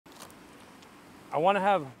I want to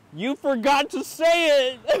have... You forgot to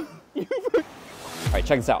say it! All right,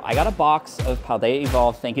 check this out. I got a box of Paldea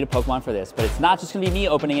Evolved. Thank you to Pokemon for this, but it's not just gonna be me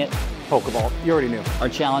opening it. Pokeball. You already knew. Our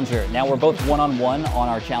challenger. Now we're both one-on-one on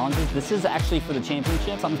our challenges. This is actually for the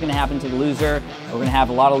championship. Something's gonna happen to the loser. We're gonna have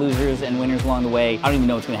a lot of losers and winners along the way. I don't even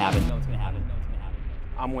know what's gonna happen.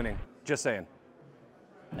 I'm winning. Just saying.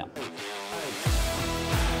 No.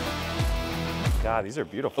 God, these are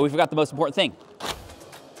But beautiful. we forgot the most important thing.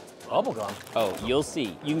 Bubblegum. Oh, you'll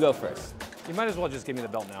see. You can go first. You might as well just give me the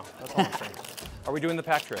belt now. That's all I'm saying. Are we doing the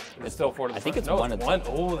pack trick? It's still 4 to the I think front? it's one. It's one.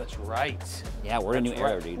 Oh, that's right. Yeah, we're in a new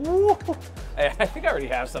era, dude. Woo. Hey, I think I already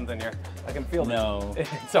have something here. I can feel it. No.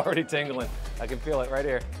 It's already tingling. I can feel it right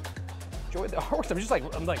here. Enjoy the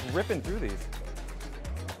artwork. I'm like ripping through these.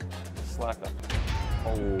 Slack up.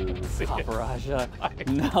 Oh, Paparaja.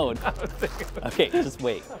 No. Okay, just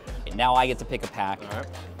wait. Now I get to pick a pack. All right.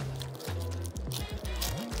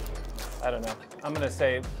 I don't know. I'm gonna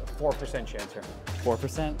say 4% chance here.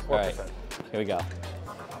 4%? 4%. All right, here we go.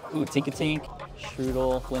 Ooh, Tinkatink,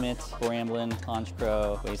 Strudel, Flimmet, Bramblin,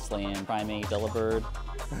 Honchcrow, Wasteland, Primate, Delibird.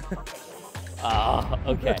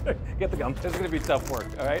 Okay. Get the gum. This is gonna be tough work,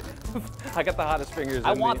 all right? I got the hottest fingers.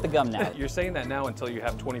 I want the gum now. You're saying that now until you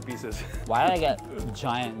have 20 pieces. Why did I get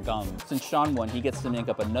giant gum? Since Sean won, he gets to make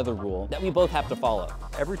up another rule that we both have to follow.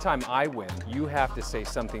 Every time I win, you have to say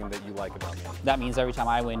something that you like about me. That means every time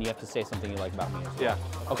I win, you have to say something you like about me as well. Yeah.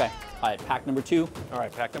 Okay, all right, pack number 2. All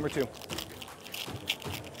right, pack number 2.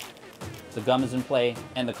 The gum is in play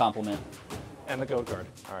and the compliment. And the code card.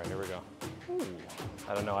 All right, here we go. Ooh.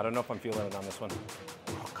 I don't know if I'm feeling it on this one.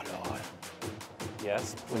 Crocodile.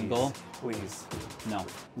 Yes, please. Wingle? Please. No,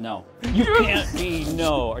 no. You can't be,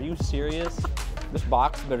 no. Are you serious? This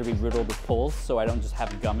box better be riddled with pulls so I don't just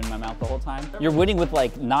have gum in my mouth the whole time. You're winning with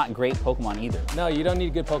like not great Pokemon either. No, you don't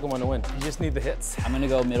need good Pokemon to win. You just need the hits. I'm gonna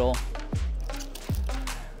go middle.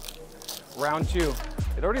 Round 2.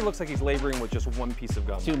 It already looks like he's laboring with just one piece of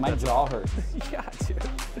gum. Dude, my jaw hurts. Yeah, dude.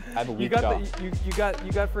 I have a weak you got jaw.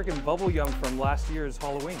 you got freaking bubble gum from last year's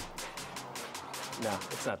Halloween. No,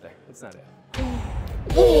 it's not there. It's not it.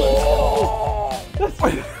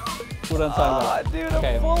 What I'm talking about. Dude,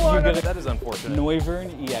 Okay, I'm full on you're That is unfortunate.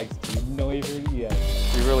 Noivern EX, dude. Noivern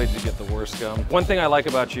EX. You really did get the worst gum. One thing I like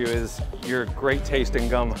about you is you're great tasting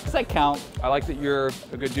gum. Does that count? I like that you're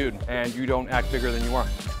a good dude and you don't act bigger than you are.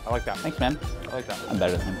 I like that. Thanks, man. I like that. I'm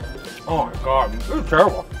better than him. Oh my God, this is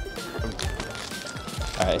terrible.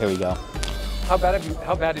 All right, here we go. How bad have you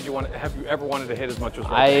ever wanted to hit as much as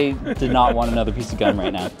I did not want another piece of gum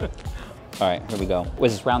right now. All right, here we go.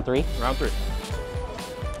 Was this round 3? Round 3.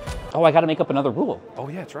 Oh, I gotta make up another rule. Oh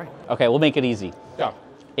yeah, that's right. Okay, we'll make it easy. Yeah.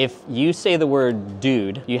 If you say the word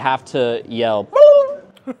dude, you have to yell.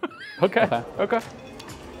 Okay. Okay.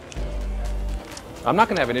 I'm not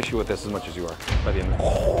gonna have an issue with this as much as you are by the end of it.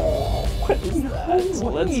 What is that?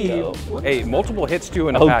 Let's go. Hey, multiple hits too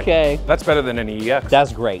in a pack. Okay. That's better than an EX.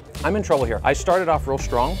 That's great. I'm in trouble here. I started off real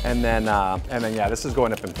strong, and then yeah, this is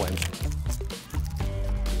going up in flames.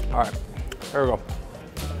 All right, here we go.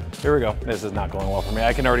 Here we go. This is not going well for me.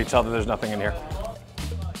 I can already tell that there's nothing in here.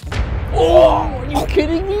 Oh, are you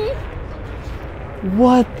kidding me?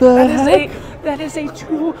 What the heck? That is a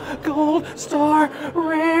 2 gold star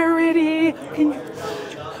rarity. Can you?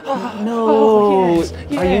 No. Yes,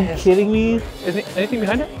 Are you kidding me? Is there anything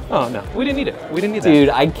behind it? Oh no, we didn't need it. We didn't need Dude,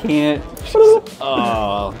 I can't.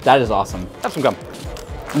 Oh, that is awesome. that. Have some gum.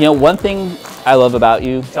 You know, one thing I love about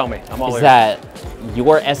you Tell me, I'm all is ears. that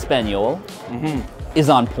your Espanol is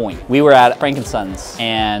on point. We were at Frankenson's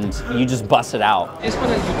and you just busted out. Es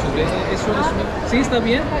para YouTube, eso es... ¿Sí está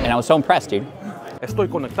bien? And I was so impressed, dude. Estoy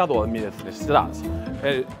conectado a mis necesidades.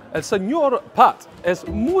 El señor Pat es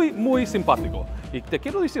muy simpático. Y te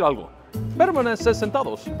quiero decir algo. Permanece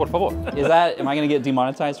sentados, por favor. Am I gonna get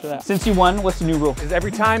demonetized for that? Since you won, what's the new rule? Is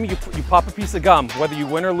every time you pop a piece of gum, whether you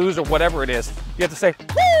win or lose or whatever it is, you have to say,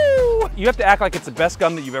 woo! You have to act like it's the best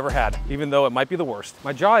gum that you've ever had, even though it might be the worst.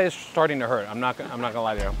 My jaw is starting to hurt. I'm not gonna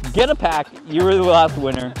lie to you. Get a pack. You were the last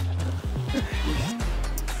winner.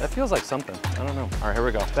 That feels like something. I don't know. All right, here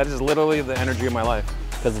we go. That is literally the energy of my life.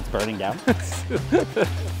 Because it's burning down.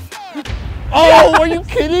 Oh, are you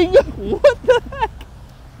kidding? What the heck?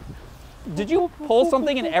 Did you pull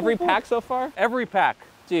something in every pack so far? Every pack.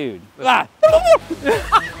 Dude.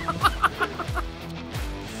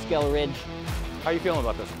 Skeleridge. How are you feeling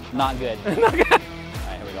about this? Not good. Not good. All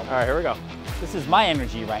right, here we go. All right, here we go. This is my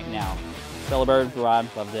energy right now. Delibird, Rod,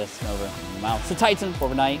 love this, over. Mouth. So Titan,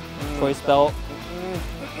 Overnight, Choice Belt,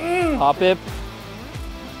 Hoppip.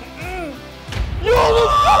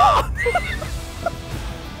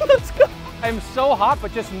 Let's go. I'm so hot,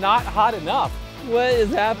 but just not hot enough. What is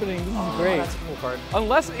happening? This is great. That's a cool card.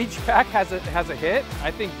 Unless each pack has a hit,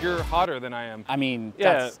 I think you're hotter than I am. I mean,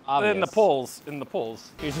 Yeah, that's obvious. in the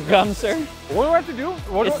polls. Here's your gum, sir. What do I have to do?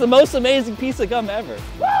 It's the most amazing piece of gum ever.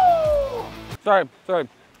 Woo! Sorry.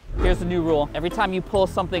 Here's the new rule. Every time you pull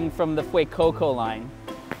something from the Fue Coco line,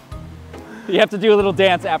 you have to do a little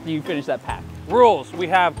dance after you finish that pack. Rules. We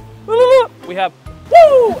have woo,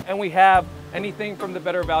 and we have anything from the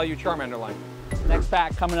Better Value Charmander line. Next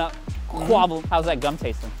pack coming up. Quabble. How's that gum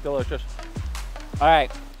tasting? Delicious. All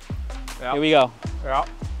right, Yeah. here we go. Yeah.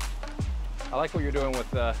 I like what you're doing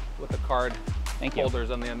with the card Thank you.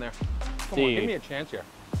 holders on the end there. Come on, give me a chance here.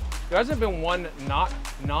 There hasn't been one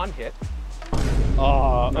non-hit.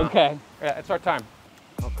 Oh, No. okay. Yeah, it's our time.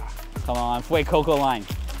 Come on, Fue Coco line.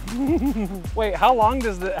 Wait, how long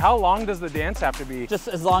does the dance have to be? Just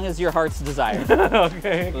as long as your heart's desire.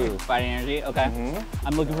 Okay. Ooh, fighting energy, okay.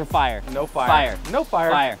 I'm looking for fire. No fire. Fire. No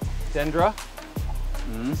fire. Fire. Dendra.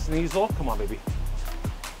 Sneasel. Come on, baby.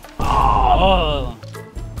 Oh.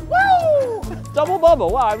 Woo! Double bubble.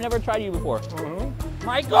 Wow, I've never tried you before.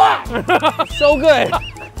 My God! So good.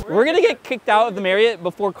 We're gonna get kicked out of the Marriott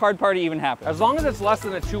before card party even happens. As long as it's less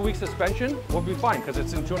than a 2-week suspension, we'll be fine because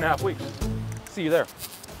it's in 2.5 weeks. See you there.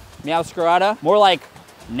 Meow Scarada. More like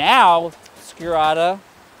now, Scarada.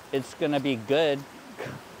 It's gonna be good.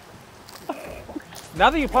 Now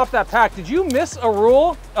that you popped that pack, did you miss a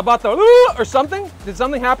rule about the or something? Did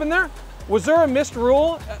something happen there? Was there a missed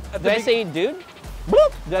rule? Did I say dude?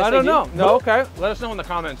 Boop. Did I I say don't know. dude? No, Boop. okay. Let us know in the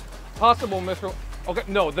comments. Possible missed rule. Okay,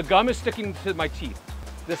 no, the gum is sticking to my teeth.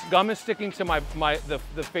 This gum is sticking to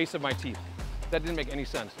the face of my teeth. That didn't make any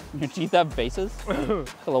sense. Your teeth have faces?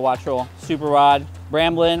 Kilowattrol, Super Rod,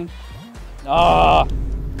 Bramblin. Oh.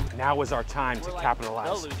 Now is our time to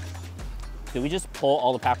capitalize. Did we just pull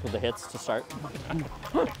all the packs with the hits to start?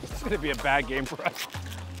 This is gonna be a bad game for us.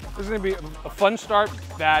 This is gonna be a fun start,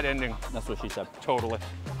 bad ending. That's what she said. Totally.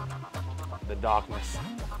 The darkness.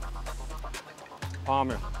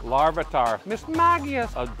 Palmer, Larvitar, Miss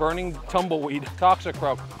Magius, a burning tumbleweed,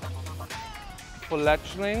 Toxicroak,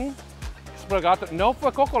 Fletchling, Sprigato, no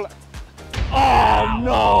Fuecoco. Oh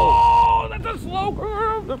no! Oh, that's a slow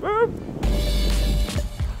curve.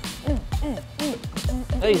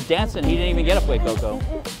 Hey, he's dancing. He didn't even get a Fue Coco.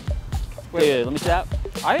 Dude, let me see that.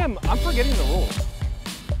 I'm forgetting the rules.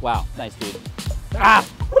 Wow, nice, dude. Ah!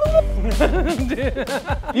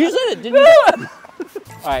 You said it, didn't you?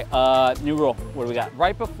 All right, new rule. What do we got?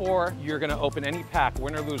 Right before you're gonna open any pack,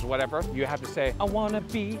 win or lose, whatever, you have to say, I wanna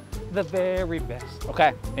be the very best.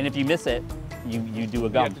 Okay, and if you miss it, you do a You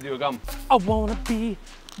gum. have to do a gum. I wanna be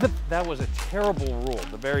the... That was a terrible rule,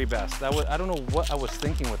 the very best. That was, I don't know what I was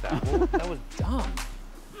thinking with that rule. That was dumb.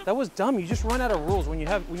 That was dumb. You just run out of rules. When you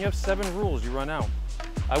have 7 rules, you run out.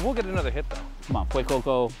 I will get another hit though. Come on, Fue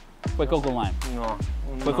Coco line. No.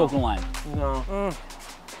 Fue Coco line. No.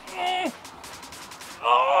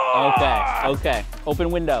 Okay. Open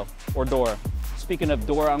window or door. Speaking of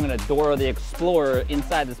door, I'm gonna Dora the Explorer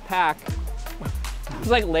inside this pack. It's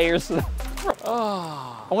like layers.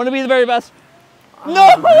 I want to be the very best. No!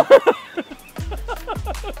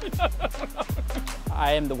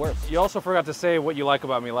 I am the worst. You also forgot to say what you like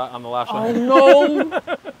about me on the last one. Oh no!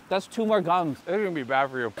 That's 2 more gums. It's gonna be bad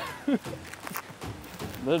for you.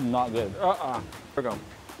 This is not good. Here we go.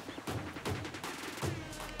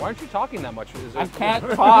 Why aren't you talking that much? I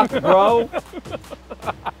can't talk, bro.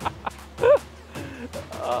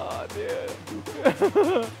 Oh, dude.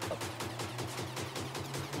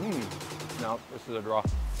 No, this is a draw.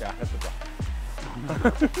 Yeah, that's a draw.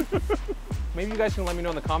 Maybe you guys can let me know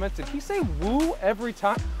in the comments. Did he say woo every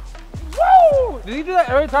time? Woo! Did he do that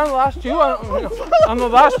every time the last 2? On the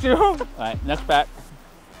last 2? All right, next pack.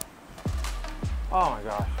 Oh my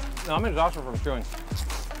gosh. No, I'm exhausted from chewing.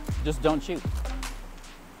 Just don't shoot.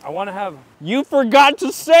 I want to have... You forgot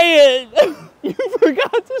to say it. You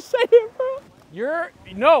forgot to say it, bro.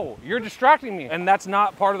 You're distracting me, and that's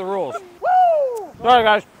not part of the rules. Woo! Sorry,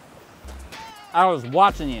 guys. I was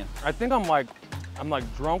watching you. I think I'm like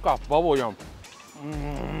drunk off bubble yum.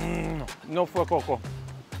 No Fuecoco.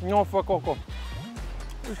 No Fuecoco.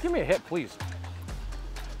 Just give me a hit, please.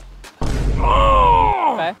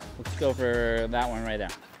 Okay, let's go for that one right there.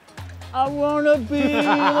 I wanna be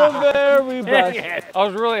the very best. I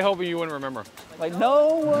was really hoping you wouldn't remember. Like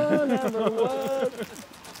no one ever was.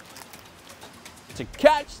 To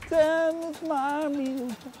catch them with my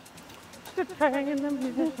music. I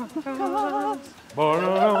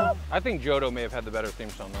think Johto may have had the better theme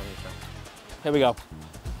song on this time. Here we go.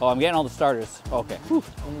 Oh, I'm getting all the starters. Okay.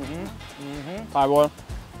 Fireball.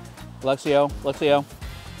 Lexio.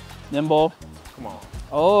 Nimble. Come on.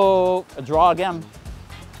 Oh, a draw again.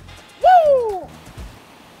 Woo!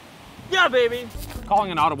 Yeah, baby.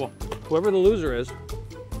 Calling an audible. Whoever the loser is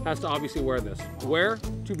has to obviously wear this. Where?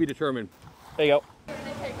 To be determined. There you go.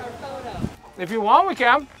 Take our photo. If you want, we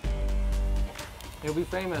can. You'll be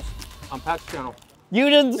famous on Pat's channel.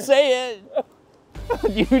 You didn't say it.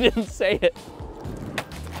 You didn't say it.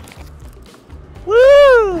 Woo!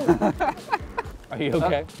 Are you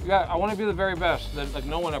okay? Yeah, I want to be the very best, that like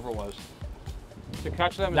no one ever was. To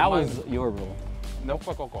catch them. That was your rule. No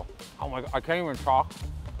fuck alcohol. Oh my god, I can't even talk.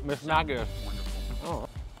 Miss Nagas. Oh,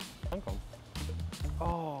 thank you.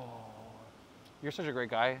 Oh, you're such a great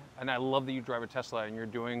guy, and I love that you drive a Tesla and you're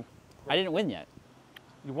doing. I didn't win yet.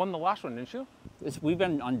 You won the last one, didn't you? We've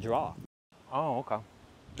been on draw. Oh, okay.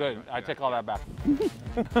 Good. I take all that back.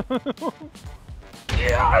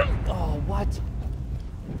 Oh, what?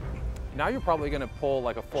 Now you're probably gonna pull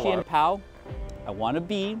like a full. Qian Pao, I want to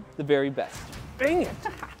be the very best. Dang it!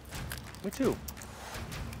 Me too.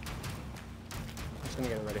 Just gonna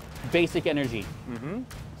get it ready. Basic energy. Mm-hmm.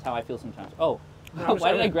 That's how I feel sometimes. Oh,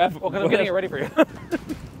 why did I grab? Well, because I'm getting it ready for you.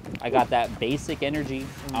 I got that basic energy.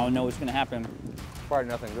 I don't know what's gonna happen. Probably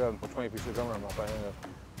nothing good. 20 pieces of gum in my mouth.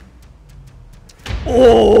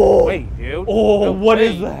 Oh! Wait, dude. Oh, what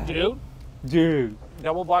is Wait, that? dude? Dude.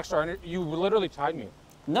 Double black star. You literally tied me.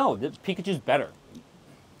 No, Pikachu's better.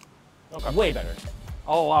 Okay. Way better.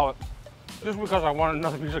 I'll allow it. Just because I want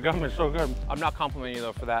another piece of gum, it's so good. I'm not complimenting you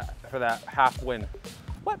though for that half win.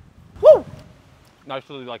 What? Woo! No, I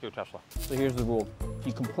still do like your Tesla. So here's the rule. If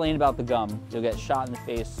you complain about the gum, you'll get shot in the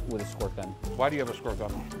face with a squirt gun. Why do you have a squirt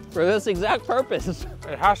gun? For this exact purpose.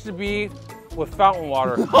 It has to be with fountain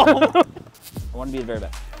water. I want to be the very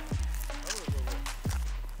best.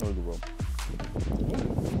 Know the rule.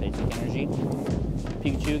 Basic energy.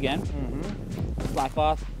 Pikachu again. Mm-hmm.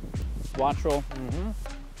 Slackoth. Wattrel. Mm-hmm.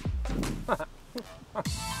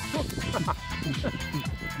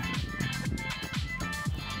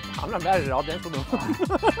 I'm not mad at it. I'll dance with them.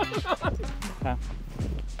 Okay.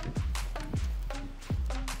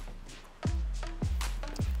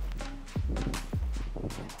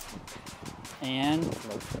 And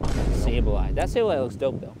Sableye. That Sableye looks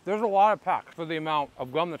dope though. There's a lot of pack for the amount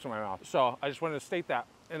of gum that's in my mouth. So I just wanted to state that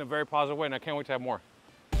in a very positive way, and I can't wait to have more.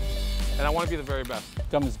 And I want to be the very best.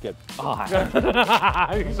 Gum is good. Oh,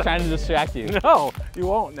 he's trying to distract you. No, you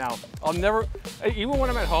won't now. I'll never, even when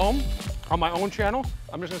I'm at home on my own channel,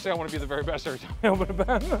 I'm just gonna say I want to be the very best every time I open a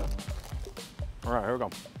bag. All right, here we go.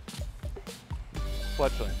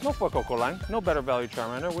 Fletchling. No Coco line. No better value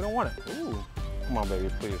Charmander. We don't want it. Ooh. Come on, baby,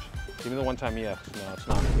 please. Give me the one-time EX. No, it's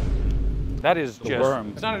not. That is the just. worm.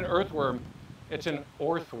 It's not an earthworm. It's an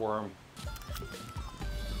orthworm.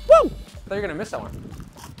 Woo! I thought you were gonna miss that one.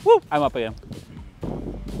 Woo! I'm up again.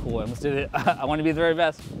 Cool, I almost did it. I want to be the very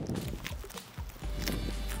best.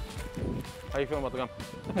 How you feeling about the gum?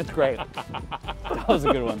 That's great. That was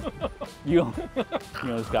a good one. You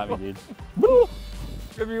almost got me, dude. Woo!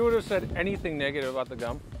 If you would have said anything negative about the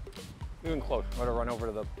gum, even close, I would have run over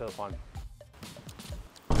to the pond.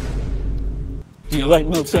 Do you like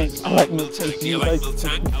milk tank? I like milk tank. Do you like milk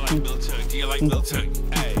tank? I like milk tank. Do you like milk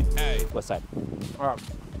tank? Hey, hey. What side? All right.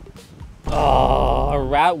 Oh, a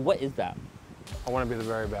rat. What is that? I want to be the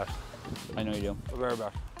very best. I know you do. The very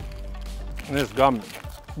best. And this gum.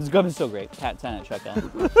 This gum is so great. Pat 10 at checkout.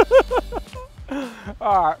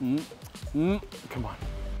 All right. Come on.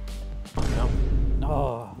 No.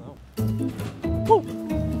 Oh. No. Woo!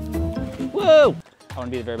 Woo! I want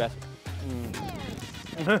to be the very best.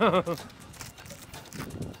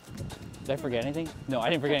 Did I forget anything? No, I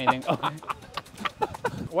didn't forget anything. Okay.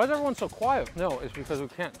 Why is everyone so quiet? No, it's because we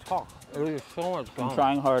can't talk. There's so much gum. I'm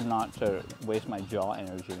trying hard not to waste my jaw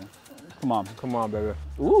energy. Come on. Come on, baby.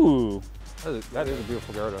 Ooh. That is a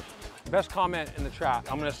beautiful Gyarados. Best comment in the chat.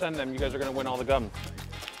 I'm gonna send them. You guys are gonna win all the gum.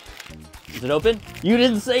 Is it open? You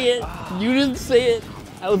didn't say it. You didn't say it.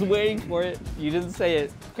 I was waiting for it. You didn't say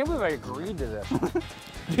it. I can't believe I agreed to this.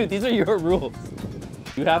 Dude, these are your rules.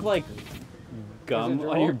 You have like gum your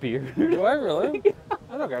on rule? your beard. Do I really?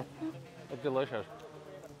 That's okay. It's delicious.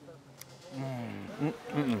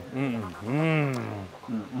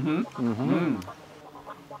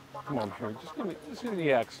 Come on, baby. Just give me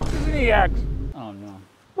the EX. Just an EX. Oh no.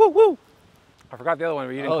 Woo, woo. I forgot the other one,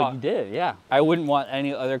 but you didn't call Oh, you it. did, yeah. I wouldn't want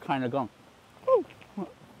any other kind of gum. Woo.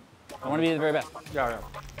 I want to be the very best. Yeah.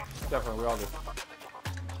 Definitely, we all do.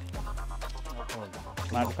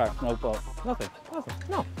 Not a car, no boat. Nothing.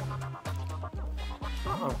 No.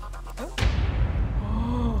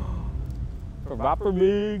 Proper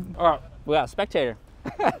big. All right. We got a spectator.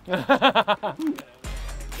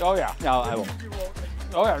 Oh, yeah. No, I won't.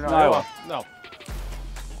 Oh, yeah. No, No, I won't. No.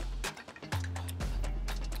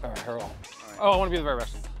 All right, here we go. Oh, I want to be the very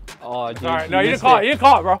best. Oh, dude. All right. No, you didn't call it. You didn't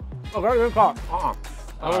call it, bro. Okay, good call.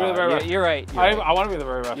 I want to be the very best. You're right. I want to be the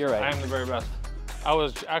very best. You're right. I am the very best. I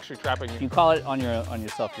was actually trapping you. If you call it on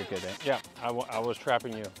yourself, you're good, right? Yeah, I was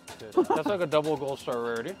trapping you. That's like a double gold star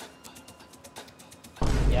rarity.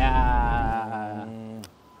 Yeah.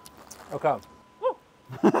 Okay.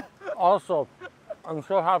 Also, I'm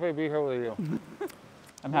so happy to be here with you.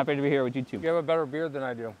 I'm happy to be here with you too. You have a better beard than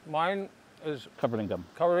I do. Mine is Covered in gum.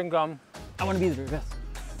 covered in gum. I want to be the very best.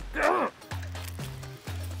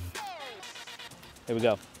 Here we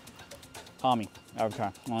go. Tommy,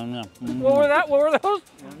 Avatar. Oh no. What were that? What were those?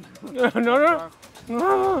 No.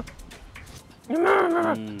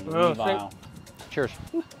 Wow. Cheers.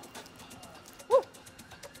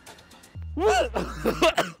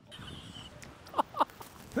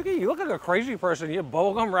 Look at you. You look like a crazy person. You have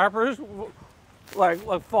bubblegum wrappers, like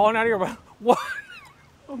falling out of your mouth. What?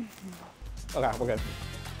 Okay, we're good.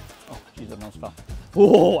 Oh, jeez, that nose fell.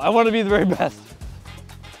 Whoa, I want to be the very best.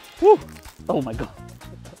 Woo. Oh my God.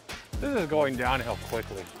 This is going downhill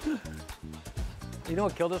quickly. You know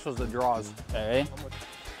what killed us was the draws. All right.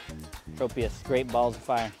 Tropius, great balls of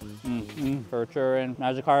fire. Perturin,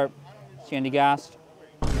 Magikarp, Sandygast.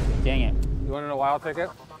 Dang it. You want to know why I'll take it?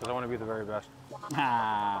 Because I want to be the very best.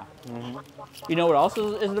 Ah. You know what else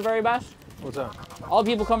is the very best? What's that? All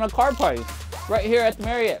people coming to card party right here at the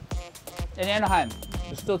Marriott in Anaheim.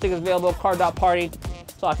 There's still tickets available. Card.party.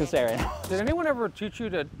 That's all I can say right now. Did anyone ever teach you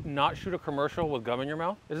to not shoot a commercial with gum in your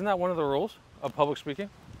mouth? Isn't that one of the rules of public speaking?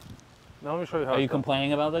 Now let me show you how. Are you it's done.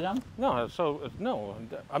 complaining about the gum? No,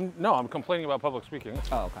 I'm complaining about public speaking.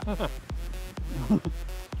 Oh, okay. Here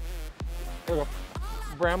we go.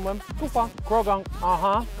 Bramlin, Kufang, Krogang.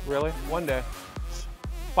 Really? One day.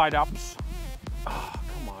 Fidops. Oh,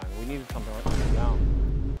 come on. We needed something like that now.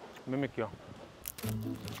 Mimikyu.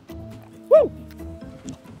 Woo!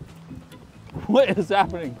 What is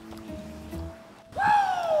happening?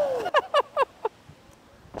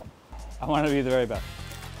 I want to be the very best.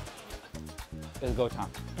 It's go time.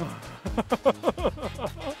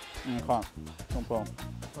 Okay. Don't pull.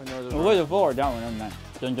 My nose is We're forward, down one, never mind.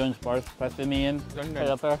 Dun Sparse, Plastimian,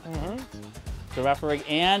 Pelipper, Girafarig,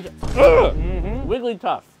 and Wiggly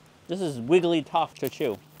Tough. This is Wiggly Tough to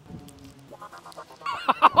chew.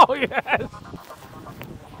 Oh, yes!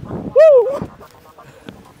 Woo!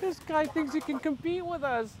 This guy thinks he can compete with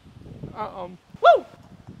us. Woo!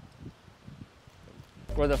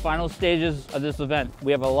 For the final stages of this event,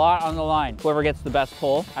 we have a lot on the line. Whoever gets the best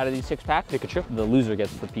pull out of these 6-pack, Pikachu. the loser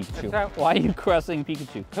gets the Pikachu. Exactly. Why are you caressing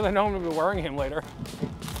Pikachu? Because I know I'm going to be wearing him later.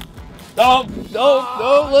 No,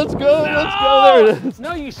 let's go, there it is.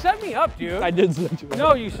 No, you set me up, dude. I did set you up.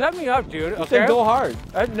 No, you set me up, dude. Okay. Said go hard.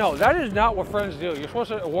 No, that is not what friends do. You're supposed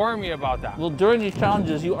to warn me about that. Well, during these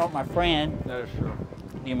challenges, you aren't my friend. That is true.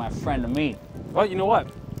 You're my friend to me. But you know what?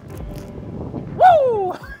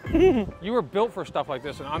 Woo! You were built for stuff like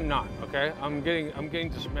this, and I'm not. Okay, I'm getting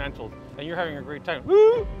dismantled, and you're having a great time.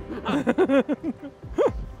 Woo!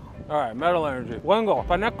 All right, metal energy. Wingo,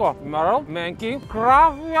 Paneko, metal, Mankey,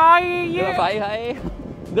 Grafai,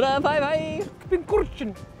 Grafai.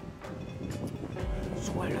 Pinkurchin.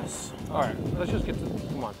 Suelos. All right, let's just get to this.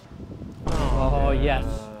 Come on. Oh, yes.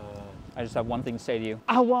 I just have one thing to say to you.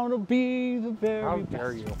 I want to be the very How best.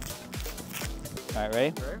 dare you? All right,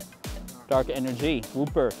 ready? Dark Energy,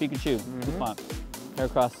 Wooper, Pikachu, Dupont,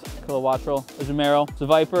 Heracross, Kilowattrel, Azumarill,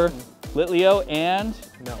 Seviper, Litleo, and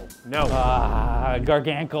No.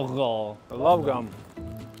 Gargantual. I love gum.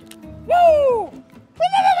 Woo!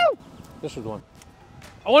 This was one.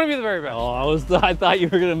 I want to be the very best. Oh, I thought you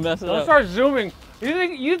were gonna mess it Don't up. start zooming.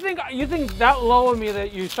 You think that low of me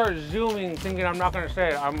that you start zooming, thinking I'm not gonna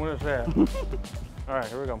say it. I'm gonna say it. All right,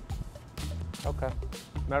 here we go. Okay.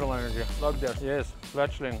 Metal energy. Love this. Yes.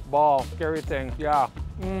 Fletchling. Ball. Scary thing. Yeah.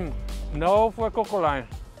 No for Cocoline.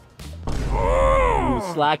 You're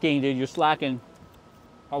slacking, dude. You're slacking.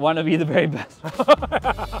 I want to be the very best.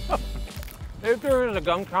 If there is a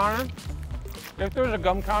gum counter,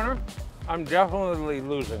 I'm definitely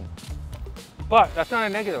losing. But that's not a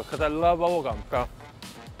negative because I love bubblegum. So.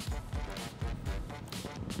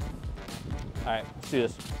 All right, let's do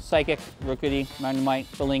this. Psychic, Rookity, Magnemite,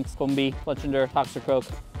 Phalanx, Combi, Fletchinder, Toxicroak,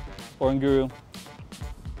 Oranguru,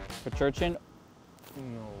 Pachurchin.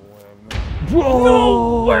 No way, man. Whoa!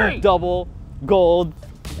 No way! Double gold.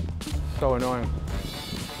 So annoying.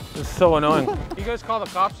 This is so annoying. You guys call the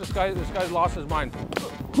cops? This guy's lost his mind.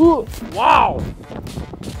 Wow!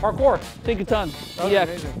 Parkour. Take a ton. That was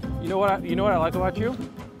amazing. You know what I like about you?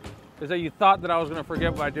 Is that you thought that I was gonna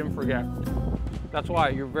forget, but I didn't forget. That's why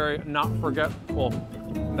you're very not forgetful.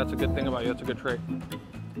 That's a good thing about you. That's a good trait.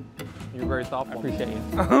 You're very thoughtful. I appreciate you.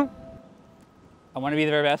 I want to be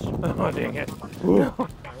the very best. Oh, dang it.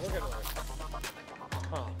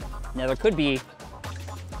 there could be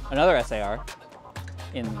another SAR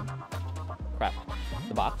in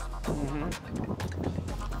the box.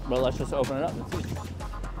 But let's just open it up and see.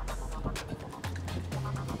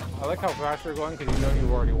 I like how fast you're going because you know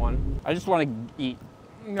you've already won. I just want to eat.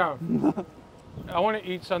 No. I want to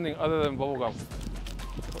eat something other than bubblegum.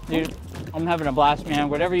 Dude, I'm having a blast, man.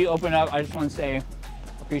 Whatever you open up, I just want to say,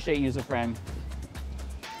 appreciate you as a friend.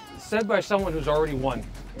 Said by someone who's already won.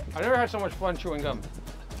 I never had so much fun chewing gum.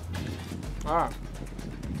 All right.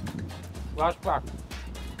 Last pack.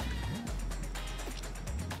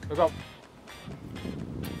 Here we go.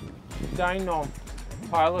 Dino.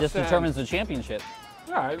 Pile of This sand. determines the championship.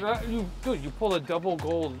 Yeah, dude, you pull a double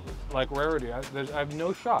gold like rarity. I have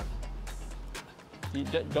no shot. You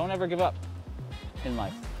don't ever give up in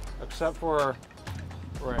life. Except for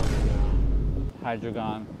right. Hydra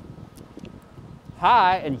gone.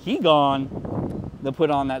 Hi, and he gone. They'll put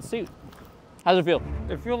on that suit. How's it feel?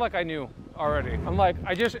 It feels like I knew already. I'm like,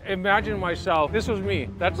 I just imagine myself. This was me.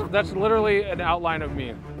 That's literally an outline of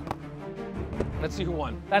me. Let's see who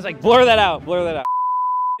won. That's like, blur that out, blur that out.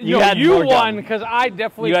 You won because I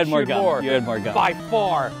definitely you had more chewed gum. more. You had more gum. By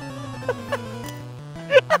far.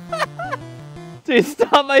 Dude,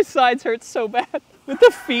 stop, my sides hurt so bad. With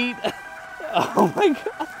the feet. Oh my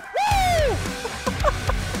God.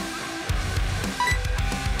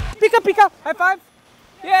 Pika pika, high five.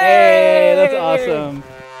 Yay! Hey, that's awesome.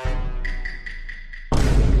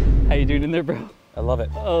 How you doing in there, bro? I love it.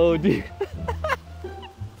 Oh, dude.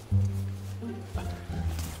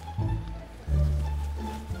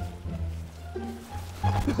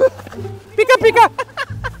 Pika pika.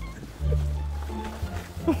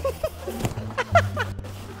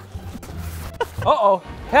 Uh-oh,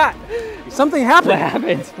 Pat, something happened. What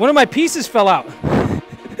happened? One of my pieces fell out.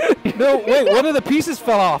 No, wait, one of the pieces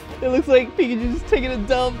fell off. It looks like Pikachu's taking a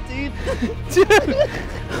dump, dude. Dude,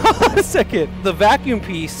 hold on a second. The vacuum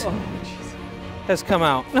piece has come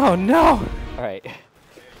out. Oh no. All right,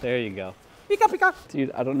 there you go. Pika pika.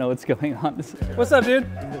 Dude, I don't know what's going on. What's up, dude?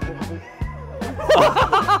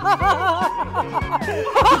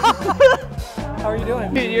 How are you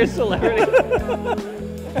doing? Dude, you're a celebrity.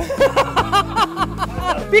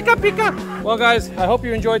 Pika pika. Well, guys, I hope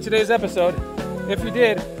you enjoyed today's episode. If you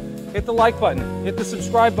did, hit the like button, hit the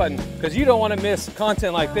subscribe button, because you don't want to miss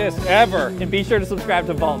content like this ever. And be sure to subscribe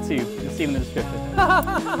to Vault too. You'll see him in the description.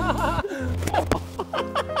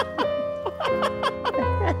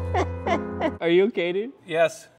 Are you okay, dude? Yes.